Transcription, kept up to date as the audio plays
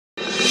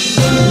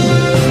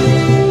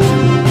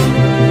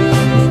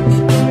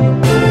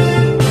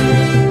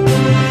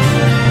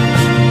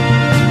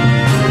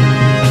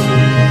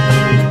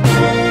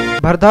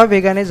भरधाव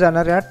वेगाने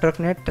जाणाऱ्या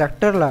ट्रकने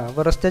ट्रॅक्टरला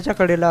व रस्त्याच्या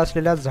कडेला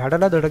असलेल्या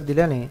झाडाला धडक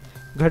दिल्याने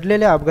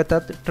घडलेल्या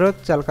अपघातात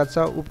ट्रक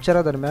चालकाचा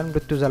उपचारादरम्यान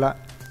मृत्यू झाला।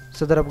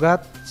 सदर अपघात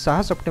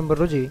 6 सप्टेंबर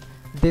रोजी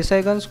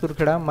देसाईगंज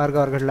कुरखेडा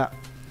मार्गावर घडला।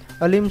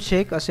 अलीम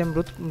शेख असे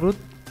मृत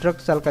ट्रक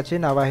चालकाचे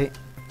नाव आहे।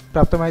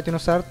 प्राप्त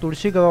माहितीनुसार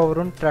तुळशी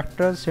गावावरून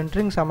ट्रॅक्टर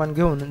सेंटरिंग सामान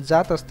घेऊन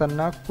जात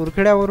असताना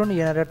कुरखेड्यावरून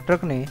येणाऱ्या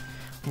ट्रकने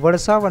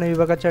वडसा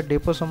वनविभागाच्या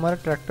डेपोसमोर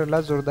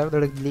ट्रॅक्टरला जोरदार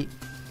धडक दिली।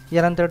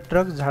 यानंतर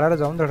ट्रक झाडाला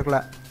जाऊन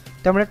धडकला,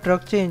 त्यामुळे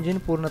ट्रकचे इंजिन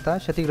पूर्णतः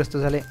क्षतिग्रस्त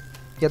झाले।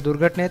 या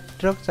दुर्घटनेत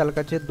ट्रक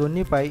चालकाचे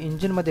दोन्ही पाय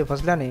इंजिनमध्ये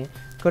फसल्याने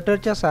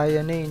कटरच्या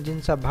सहाय्याने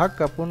इंजिनचा भाग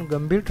कापून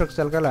गंभीर ट्रक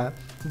चालकाला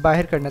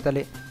बाहेर काढण्यात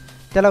आले।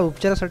 त्याला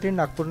उपचारासाठी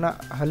नागपूरला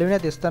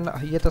हलविण्यात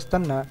येत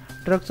असताना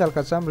ट्रक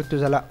चालकाचा मृत्यू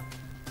झाला।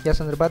 या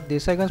संदर्भात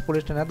देसाईगंज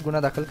पोलीस ठाण्यात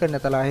गुन्हा दाखल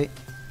करण्यात आला आहे।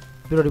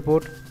 ब्युरो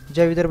रिपोर्ट,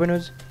 जय विदर्भ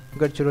न्यूज,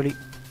 गडचिरोली।